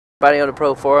Everybody on the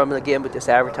Pro Forum again with this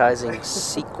advertising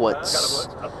sequence.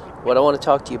 What I want to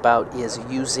talk to you about is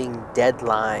using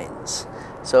deadlines.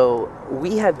 So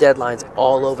we have deadlines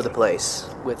all over the place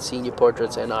with senior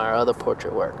portraits and our other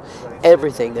portrait work.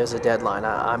 Everything there's a deadline.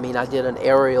 I mean, I did an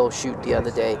aerial shoot the other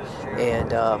day,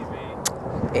 and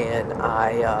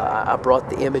I brought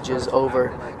the images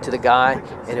over to the guy,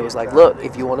 and it was like, look,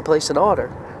 if you want to place an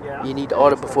order, you need to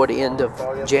order before the end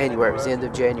of January. It was the end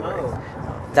of January.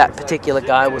 That particular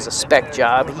guy was a spec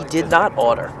job. He did not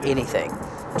order anything.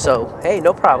 So, hey,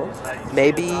 no problem.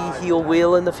 Maybe he'll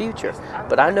will in the future.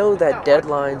 But I know that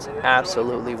deadlines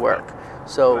absolutely work.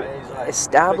 So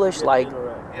establish like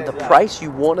the price you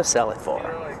want to sell it for.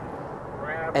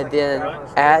 And then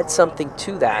add something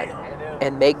to that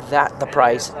and make that the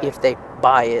price if they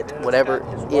buy it, whatever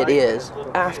it is,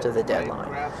 after the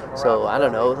deadline. So I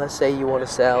don't know, let's say you want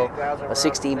to sell a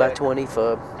 16 by 20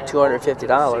 for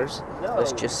 $250.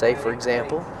 Let's just say, for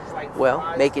example,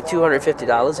 well, make it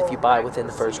 $250 if you buy within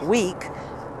the first week.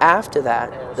 After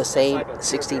that, the same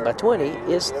 16 by 20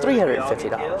 is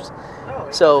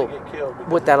 $350. So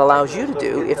what that allows you to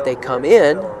do, if they come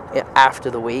in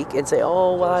after the week and say,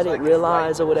 oh, well, I didn't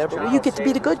realize or whatever, well, you get to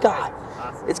be the good guy.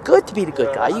 It's good to be the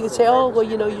good guy. You can say, oh, well,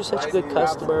 you know, you're such a good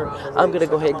customer. I'm going to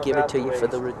go ahead and give it to you for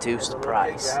the reduced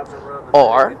price.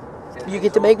 Or you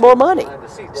get to make more money.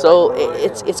 So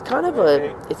it's kind of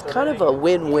a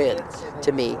win-win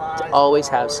to me to always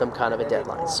have some kind of a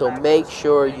deadline. So make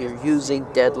sure you're using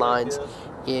deadlines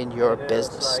in your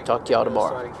business. Talk to y'all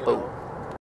tomorrow. Boom.